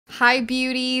Hi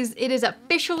beauties, it is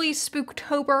officially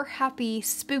Spooktober. Happy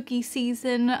spooky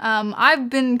season. I've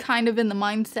been kind of in the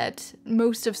mindset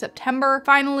most of September.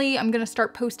 Finally, I'm gonna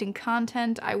start posting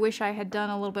content. I wish I had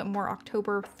done a little bit more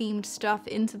October themed stuff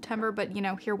in September, but you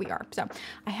know, here we are. So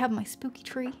I have my spooky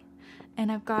tree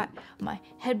and I've got my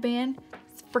headband.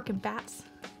 It's freaking bats.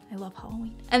 I love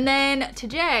Halloween. And then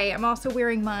today, I'm also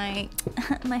wearing my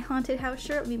my haunted house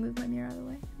shirt. Let me move my mirror out of the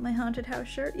way. My haunted house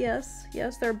shirt, yes.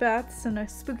 Yes, there are bats and a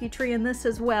spooky tree in this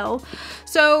as well.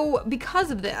 So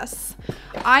because of this,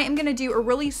 I am gonna do a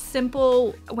really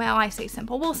simple, well, I say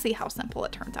simple, we'll see how simple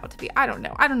it turns out to be. I don't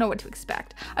know what to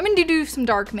expect. I'm gonna do some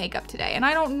dark makeup today, and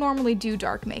I don't normally do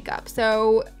dark makeup.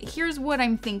 So here's what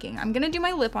I'm thinking. I'm gonna do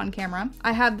my lip on camera.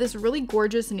 I have this really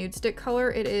gorgeous nude stick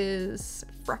color. It is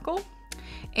Freckle.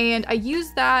 And I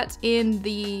used that in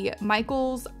the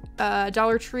Michael's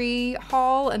Dollar Tree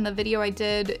haul and the video I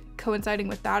did coinciding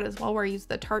with that as well, where I used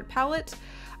the Tarte palette.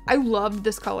 I loved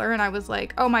this color and I was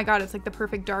like, oh my god, it's like the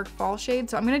perfect dark fall shade.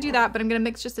 So I'm gonna do that, but I'm gonna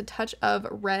mix just a touch of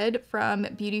red from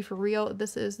Beauty For Real.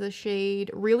 This is the shade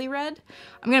Really Red.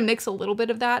 I'm gonna mix a little bit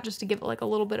of that just to give it like a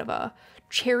little bit of a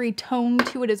cherry tone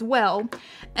to it as well.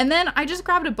 And then I just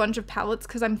grabbed a bunch of palettes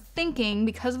because I'm thinking,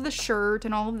 because of the shirt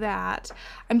and all of that,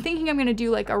 I'm thinking I'm gonna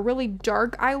do like a really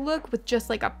dark eye look with just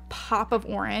like a pop of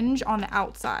orange on the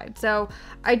outside. So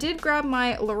I did grab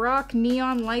my Lorac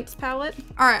Neon Lights palette.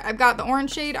 All right, I've got the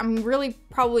orange shade. I'm really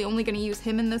probably only gonna use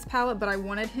him in this palette, but I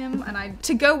wanted him, and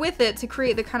to go with it, to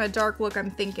create the kind of dark look I'm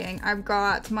thinking, I've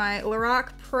got my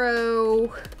Lorac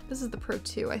Pro, this is the Pro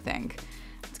 2, I think.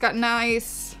 It's got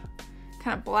nice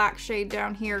kind of black shade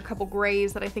down here, a couple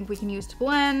grays that I think we can use to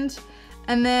blend.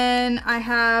 And then I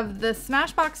have the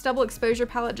Smashbox Double Exposure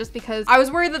palette just because I was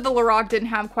worried that the Lorac didn't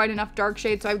have quite enough dark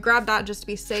shade, so I grabbed that just to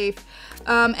be safe.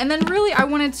 And then really I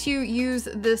wanted to use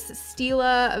this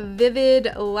Stila Vivid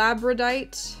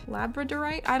Labradorite?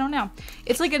 I don't know.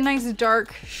 It's like a nice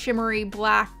dark shimmery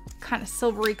black kind of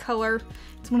silvery color.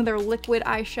 It's one of their liquid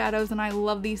eyeshadows and I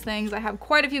love these things. I have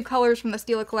quite a few colors from the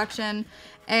Stila collection.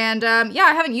 And yeah,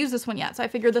 I haven't used this one yet, so I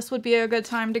figured this would be a good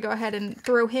time to go ahead and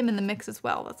throw him in the mix as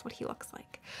well. That's what he looks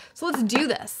like. So let's do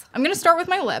this. I'm gonna start with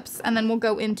my lips and then we'll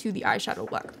go into the eyeshadow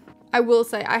look. I will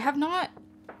say, I have not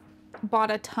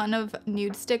bought a ton of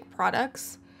nude stick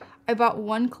products. I bought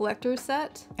one collector's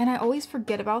set and I always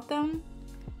forget about them.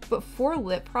 But for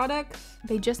lip products,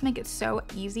 they just make it so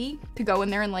easy to go in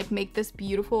there and like make this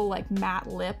beautiful like matte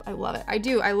lip. I love it. I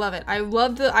do, I love it. I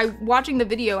love watching the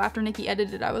video after Nikki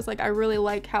edited, I was like, I really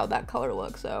like how that color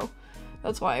looks, so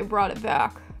that's why I brought it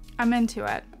back. I'm into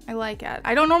it. I like it.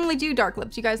 I don't normally do dark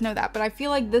lips, you guys know that, but I feel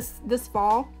like this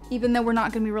fall, even though we're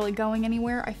not gonna be really going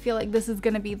anywhere, I feel like this is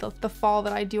gonna be the fall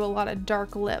that I do a lot of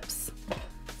dark lips.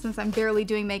 Since I'm barely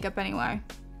doing makeup anyway,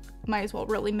 might as well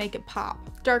really make it pop.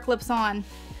 Dark lips on.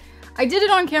 I did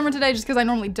it on camera today just because I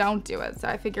normally don't do it. So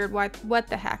I figured, what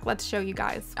the heck, let's show you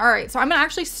guys. All right, so I'm gonna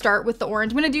actually start with the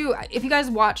orange. I'm gonna do, if you guys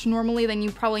watch normally, then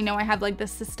you probably know I have like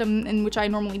this system in which I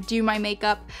normally do my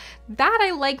makeup. That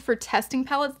I like for testing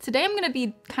palettes. Today I'm gonna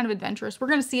be kind of adventurous. We're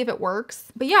gonna see if it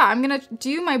works. But yeah, I'm gonna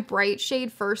do my bright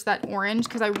shade first, that orange,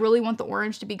 because I really want the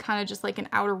orange to be kind of just like an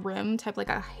outer rim type, like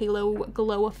a halo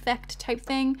glow effect type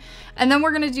thing. And then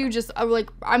we're gonna do just like,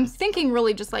 I'm thinking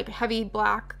really just like heavy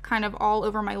black kind of all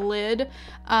over my lid.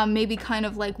 Maybe kind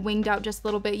of like winged out just a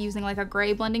little bit using like a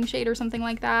gray blending shade or something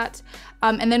like that.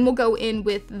 And then we'll go in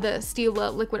with the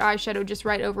Stila liquid eyeshadow just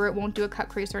right over it. Won't do a cut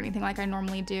crease or anything like I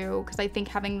normally do because I think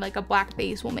having like a black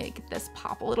base will make this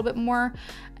pop a little bit more.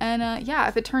 And yeah,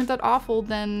 if it turns out awful,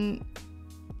 then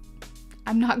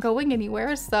I'm not going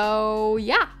anywhere. So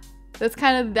yeah. Let's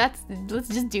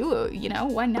just do it, you know?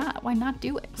 Why not? Why not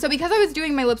do it? So because I was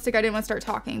doing my lipstick, I didn't want to start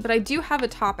talking, but I do have a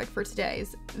topic for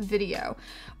today's video.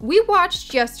 We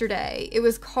watched yesterday, it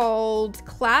was called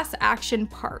Class Action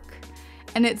Park.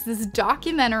 And it's this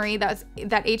documentary that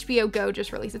HBO Go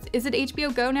just released. Is it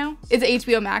HBO Go now? Is it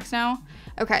HBO Max now?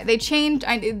 Okay, they changed,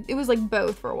 it was like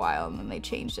both for a while and then they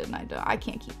changed it and I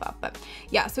can't keep up, but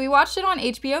yeah, so we watched it on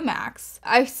HBO Max.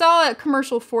 I saw a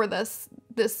commercial for this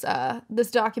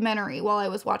documentary while I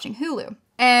was watching Hulu.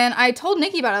 And I told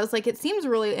Nikki about it, I was like, it seems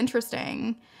really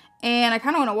interesting and I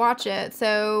kind of want to watch it.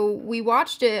 So we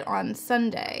watched it on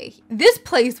Sunday. This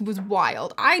place was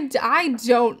wild. I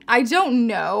don't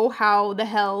know how the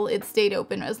hell it stayed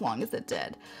open as long as it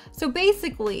did. So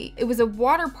basically it was a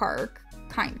water park,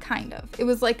 kind of. It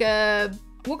was like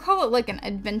we'll call it like an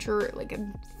adventure, like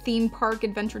a theme park,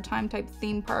 Adventure Time type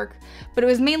theme park, but it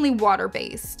was mainly water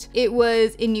based. It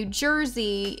was in New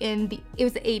Jersey it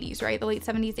was the 80s, right? The late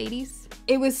 70s, 80s.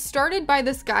 It was started by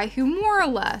this guy who more or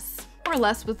less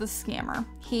was a scammer.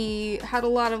 He had a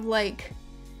lot of like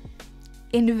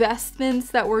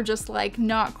investments that were just like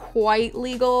not quite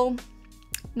legal.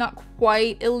 Not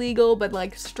quite illegal, but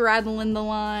like straddling the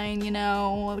line, you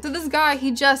know. So this guy,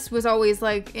 he just was always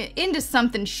like into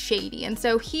something shady. And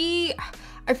so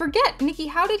I forget, Nikki,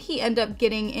 how did he end up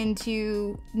getting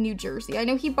into New Jersey? I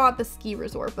know he bought the ski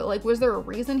resort, but like, was there a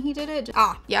reason he did it?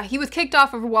 Yeah, he was kicked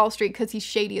off of Wall Street because he's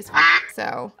shady as fuck.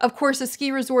 So, of course, the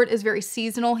ski resort is very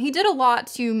seasonal. He did a lot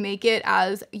to make it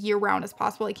as year-round as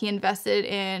possible. Like, he invested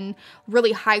in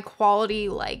really high quality,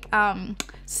 like,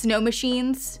 snow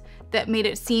machines that made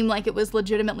it seem like it was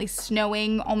legitimately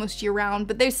snowing almost year round,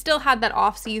 but they still had that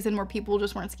off season where people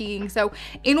just weren't skiing. So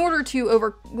in order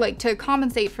to to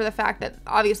compensate for the fact that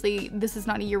obviously this is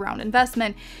not a year round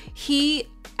investment, he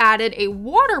added a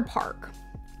water park.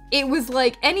 It was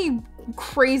like any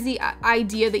crazy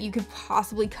idea that you could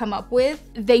possibly come up with,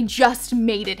 they just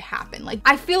made it happen. Like,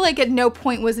 I feel like at no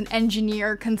point was an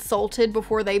engineer consulted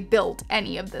before they built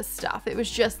any of this stuff. It was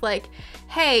just like,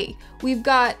 hey, we've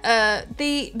got,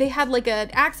 they had like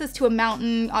an access to a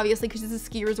mountain, obviously, because it's a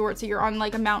ski resort, so you're on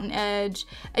like a mountain edge,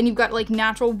 and you've got like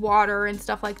natural water and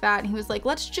stuff like that. And he was like,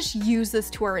 let's just use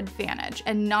this to our advantage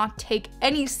and not take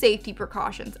any safety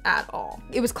precautions at all.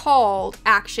 It was called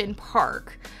Action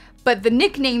Park, but the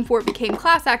nickname for it became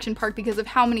Class Action Park because of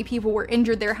how many people were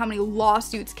injured there, how many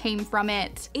lawsuits came from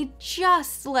it. It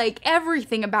just, like,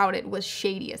 everything about it was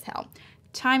shady as hell.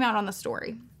 Time out on the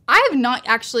story. I have not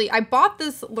actually, I bought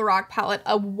this Lorac palette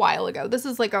a while ago. This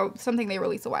is like something they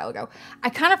released a while ago. I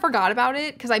kind of forgot about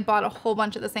it because I bought a whole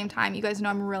bunch at the same time. You guys know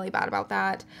I'm really bad about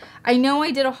that. I know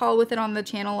I did a haul with it on the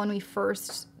channel when we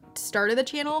first started the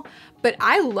channel, but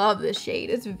I love this shade.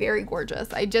 It's very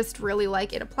gorgeous. I just really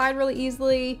like it. Applied really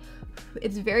easily.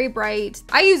 It's very bright.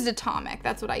 I used Atomic,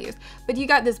 that's what I used. But you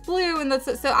got this blue, and this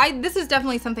is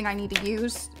definitely something I need to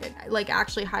use, like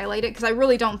actually highlight it, because I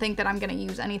really don't think that I'm gonna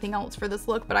use anything else for this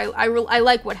look, but I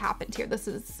like what happened here. This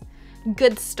is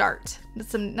good start.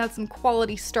 That's some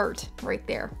quality start right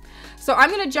there. So I'm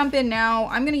gonna jump in now.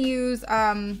 I'm gonna use,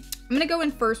 I'm gonna go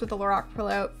in first with the Lorac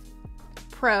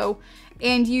Pro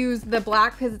and use the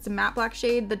black because it's a matte black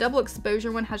shade. The double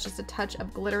exposure one has just a touch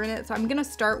of glitter in it. So I'm gonna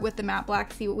start with the matte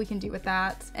black, see what we can do with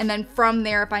that. And then from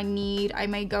there, if I need, I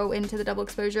may go into the double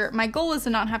exposure. My goal is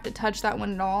to not have to touch that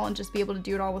one at all and just be able to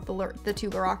do it all with the two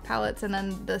Lorac palettes and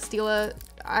then the Stila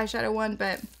eyeshadow one,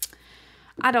 but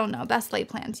I don't know, that's laid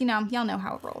plans. You know, y'all know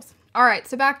how it rolls. All right,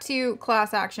 so back to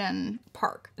Class Action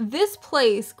Park. This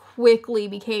place quickly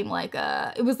became like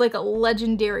it was like a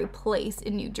legendary place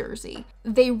in New Jersey.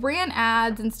 They ran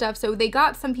ads and stuff, so they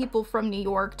got some people from New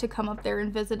York to come up there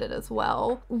and visit it as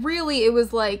well. Really, it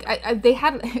was like,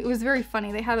 it was very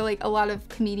funny. They had like a lot of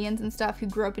comedians and stuff who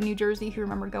grew up in New Jersey who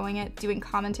remember doing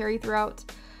commentary throughout.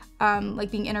 Like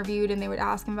being interviewed, and they would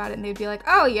ask him about it and they'd be like,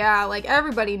 oh yeah, like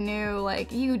everybody knew,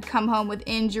 like you'd come home with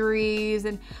injuries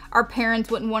and our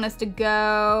parents wouldn't want us to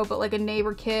go, but like a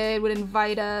neighbor kid would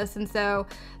invite us, and so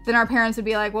then our parents would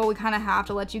be like, well, we kind of have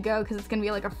to let you go because it's gonna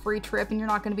be like a free trip and you're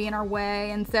not gonna be in our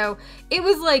way. And so it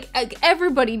was like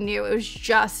everybody knew it was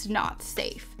just not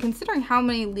safe. Considering how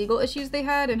many legal issues they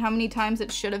had and how many times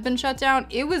it should have been shut down,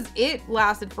 it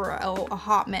lasted for a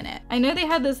hot minute. I know they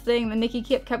had this thing that Nikki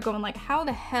kept going like, how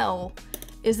the hell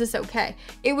is this okay?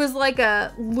 It was like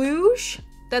a luge.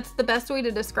 That's the best way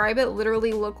to describe it.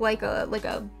 Literally looked like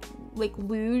a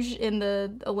luge in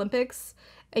the Olympics,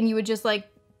 and you would just like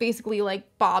basically like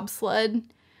bobsled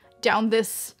down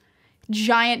this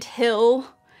giant hill.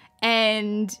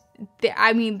 And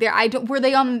were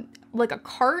they on like a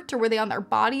cart, or were they on their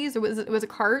bodies, or it was a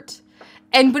cart?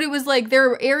 But it was like, there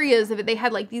were areas of it, they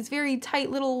had like these very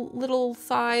tight little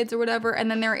sides or whatever, and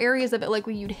then there are areas of it like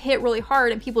where you'd hit really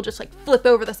hard and people just like flip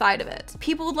over the side of it.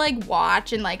 People would like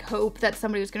watch and like hope that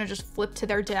somebody was gonna just flip to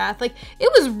their death. Like, it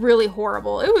was really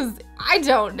horrible. It was, I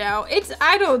don't know.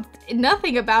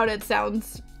 Nothing about it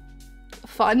sounds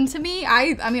fun to me.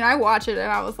 I mean, I watched it and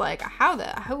I was like,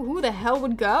 who the hell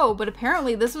would go? But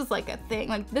apparently this was like a thing.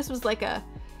 Like, this was like a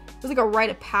rite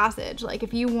of passage. Like,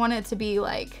 if you wanted to be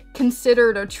like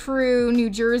considered a true New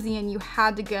Jerseyan, you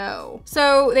had to go.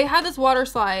 So they had this water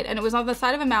slide, and it was on the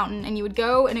side of a mountain, and you would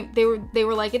go, and they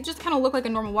were like, it just kind of looked like a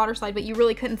normal water slide, but you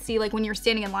really couldn't see, like when you're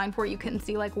standing in line for it, you couldn't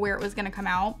see like where it was gonna come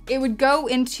out. It would go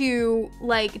into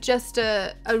like just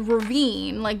a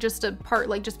ravine, like just a part,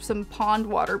 like just some pond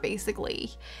water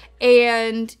basically.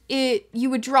 And you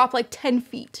would drop like 10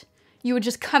 feet. You would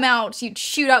just come out, you'd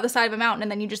shoot out the side of a mountain,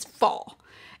 and then you just fall.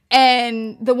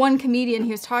 And the one comedian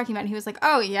he was talking about, he was like,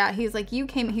 oh yeah, he's like, he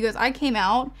goes, I came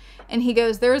out, and he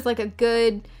goes, there was like a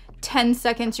good 10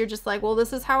 seconds you're just like, well,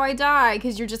 this is how I die,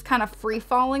 because you're just kind of free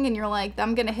falling and you're like,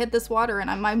 I'm gonna hit this water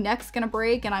and my neck's gonna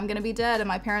break and I'm gonna be dead and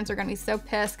my parents are gonna be so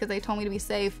pissed because they told me to be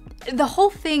safe. The whole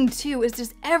thing too is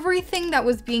just everything that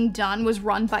was being done was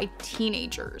run by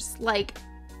teenagers. Like,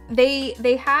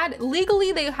 they had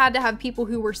legally, they had to have people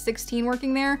who were 16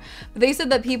 working there, but they said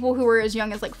that people who were as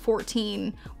young as like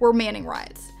 14 were manning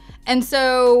rides. And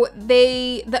so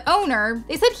the owner,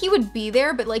 they said he would be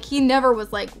there, but like he never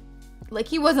was like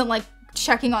he wasn't like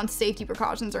checking on safety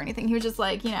precautions or anything. He was just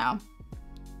like, you know,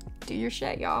 do your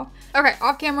shit, y'all. Okay,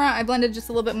 off camera, I blended just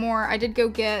a little bit more. I did go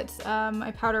get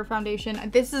my powder foundation.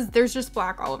 There's just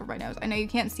black all over my nose. I know you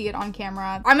can't see it on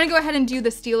camera. I'm gonna go ahead and do the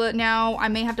Stila now. I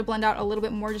may have to blend out a little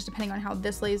bit more just depending on how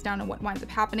this lays down and what winds up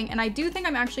happening. And I do think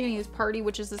I'm actually gonna use Party,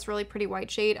 which is this really pretty white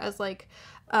shade, as like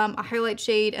a highlight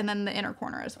shade, and then the inner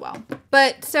corner as well.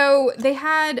 But so they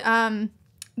had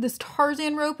this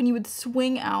Tarzan rope, and you would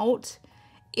swing out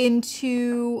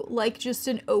into like just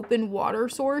an open water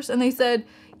source. And they said,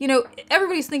 you know,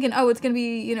 everybody's thinking, oh, it's gonna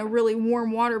be, you know, really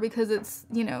warm water because it's,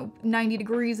 you know, 90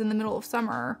 degrees in the middle of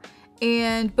summer.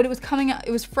 But it was coming out,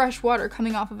 it was fresh water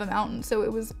coming off of a mountain. So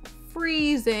it was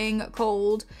freezing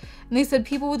cold. And they said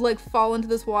people would like fall into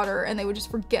this water and they would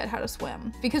just forget how to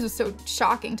swim because it was so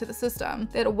shocking to the system.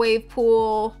 They had a wave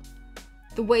pool.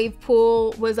 The wave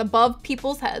pool was above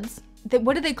people's heads.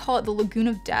 What did they call it? The Lagoon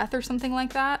of Death or something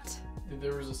like that?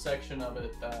 There was a section of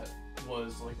it that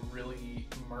was like really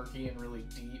murky and really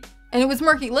deep. And it was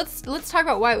murky. Let's talk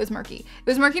about why it was murky. It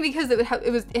was murky because it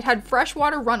had fresh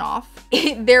water runoff.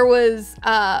 There was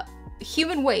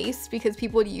human waste because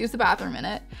people would use the bathroom in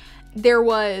it. There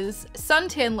was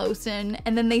suntan lotion,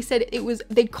 and then they said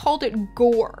they called it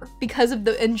gore because of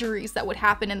the injuries that would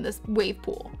happen in this wave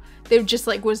pool. They just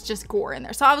like was just gore in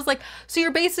there. So I was like, so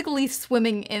you're basically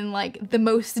swimming in like the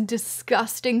most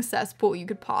disgusting cesspool you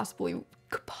could possibly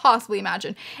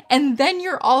imagine. And then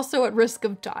you're also at risk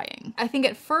of dying. I think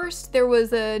at first there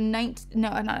was a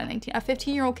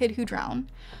 15-year-old kid who drowned.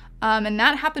 And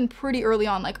that happened pretty early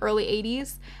on, like early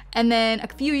 80s. And then a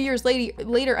few years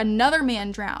later, another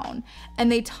man drowned.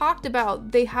 And they talked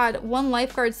about, they had one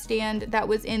lifeguard stand that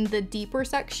was in the deeper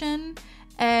section.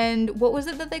 And what was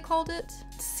it that they called it?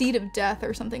 Seat of Death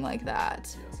or something like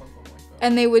that. Yeah, something like that.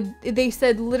 And they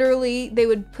said literally they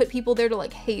would put people there to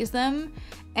like haze them.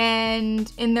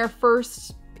 And in their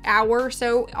first hour or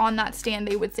so on that stand,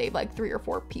 they would save like 3 or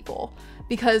 4 people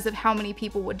because of how many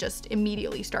people would just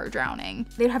immediately start drowning.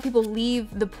 They'd have people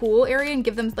leave the pool area and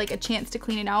give them like a chance to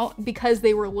clean it out because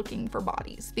they were looking for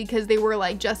bodies, because they were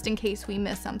like, just in case we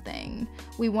miss something,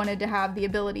 we wanted to have the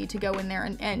ability to go in there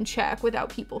and check without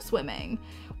people swimming,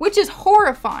 which is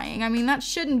horrifying. I mean, that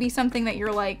shouldn't be something that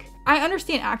you're like, I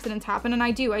understand accidents happen, and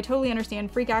I totally understand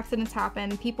freak accidents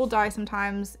happen. People die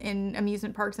sometimes in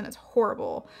amusement parks and it's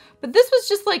horrible. But this was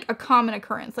just like a common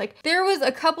occurrence. Like there was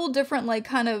a couple different like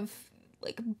kind of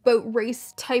like boat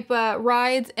race type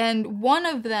rides, and one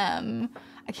of them,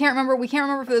 we can't remember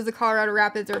if it was the Colorado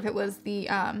Rapids or if it was the,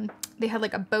 they had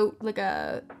like a boat, like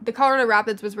the Colorado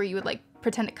Rapids was where you would like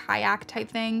pretend to kayak type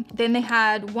thing. Then they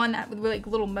had one that with like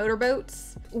little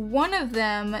motorboats. One of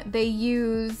them, they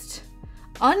used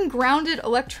ungrounded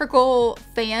electrical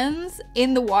fans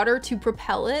in the water to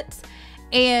propel it,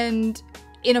 and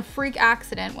in a freak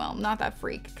accident, well, not that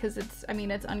freak, because it's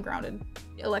ungrounded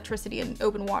electricity in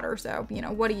open water, so, you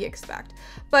know, what do you expect?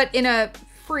 But in a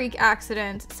freak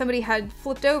accident, somebody had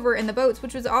flipped over in the boats,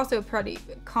 which was also a pretty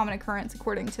common occurrence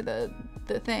according to the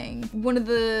thing. One of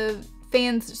the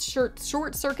fans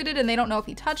short-circuited, and they don't know if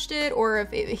he touched it or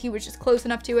if he was just close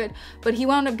enough to it, but he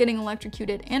wound up getting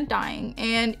electrocuted and dying.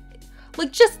 And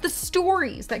like just the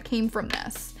stories that came from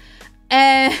this.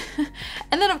 And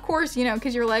then of course, you know,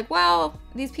 because you're like, well,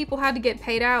 these people had to get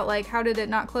paid out, like how did it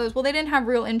not close? Well, they didn't have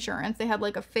real insurance. They had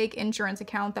like a fake insurance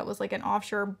account that was like an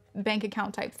offshore bank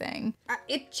account type thing.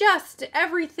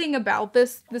 Everything about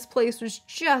this place was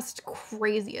just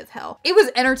crazy as hell. It was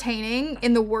entertaining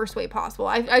in the worst way possible.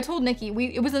 I told Nikki,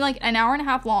 it was in like an hour and a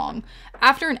half long.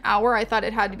 After an hour, I thought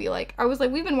it had to be like, I was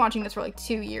like, we've been watching this for like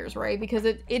 2 years, right? Because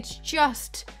it's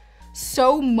just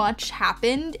so much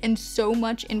happened and so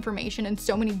much information and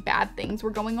so many bad things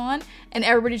were going on, and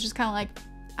everybody's just kind of like,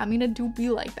 I mean, it do be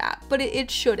like that, but it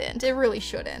shouldn't. It really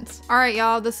shouldn't. All right,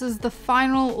 y'all, this is the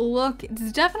final look.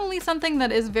 It's definitely something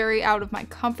that is very out of my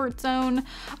comfort zone.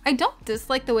 I don't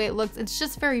dislike the way it looks. It's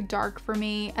just very dark for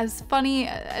me. As funny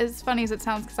as it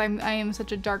sounds, because I am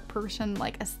such a dark person,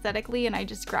 like aesthetically, and I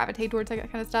just gravitate towards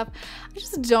that kind of stuff. I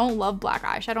just don't love black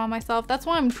eyeshadow on myself. That's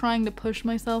why I'm trying to push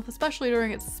myself, especially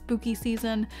during its spooky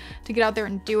season, to get out there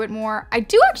and do it more. I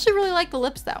do actually really like the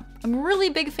lips though. I'm a really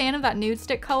big fan of that nude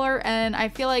stick color, and I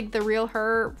feel like the Real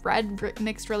Her red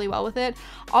mixed really well with it.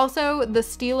 Also, the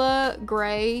Stila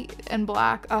gray and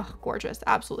black, oh, gorgeous,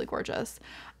 absolutely gorgeous.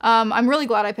 I'm really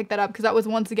glad I picked that up because that was,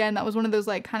 once again, that was one of those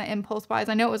like kind of impulse buys.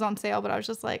 I know it was on sale, but I was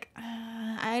just like,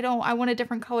 I want a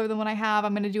different color than what I have.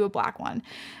 I'm going to do a black one.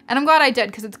 And I'm glad I did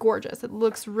because it's gorgeous. It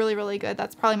looks really, really good.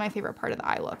 That's probably my favorite part of the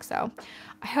eye look. So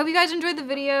I hope you guys enjoyed the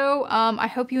video. I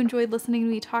hope you enjoyed listening to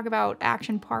me talk about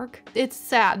Action Park. It's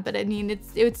sad, but I mean,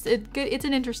 it's good. It's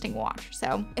an interesting watch.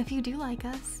 So if you do like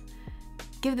us,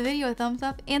 give the video a thumbs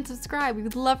up and subscribe. We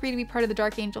would love for you to be part of the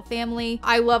Dark Angel family.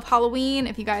 I love Halloween,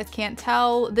 if you guys can't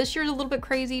tell. This year's a little bit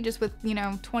crazy just with, you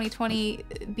know, 2020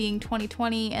 being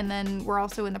 2020, and then we're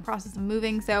also in the process of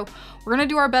moving. So we're gonna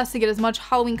do our best to get as much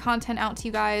Halloween content out to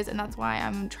you guys, and that's why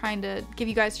I'm trying to give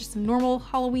you guys just some normal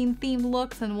Halloween themed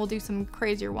looks, and we'll do some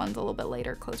crazier ones a little bit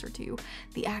later, closer to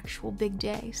the actual big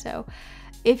day. So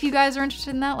if you guys are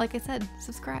interested in that, like I said,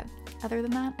 subscribe. Other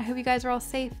than that, I hope you guys are all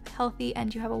safe, healthy,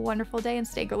 and you have a wonderful day, and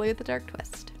stay girly with the dark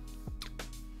twist.